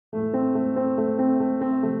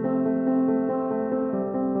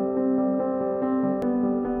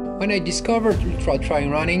When I discovered ultra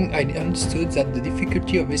trail running, I understood that the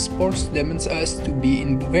difficulty of this sport demands us to be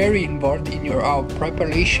very involved in our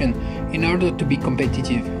preparation in order to be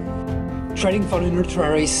competitive. Training for an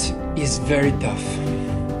ultra race is very tough.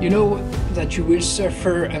 You know that you will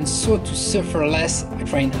suffer, and so to suffer less, I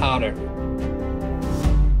train harder.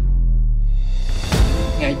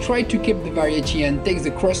 I try to keep the variety and take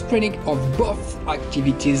the cross-training of both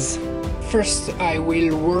activities. First, I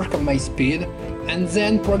will work on my speed, and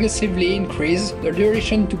then progressively increase the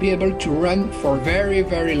duration to be able to run for a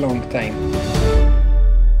very long time.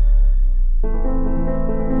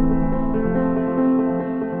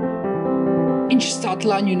 In the start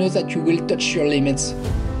line, you know that you will touch your limits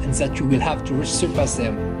and that you will have to surpass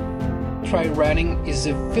them. Trail running is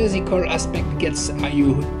a physical aspect that gets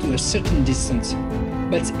you to a certain distance,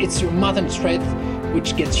 but it's your mental strength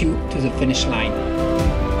which gets you to the finish line.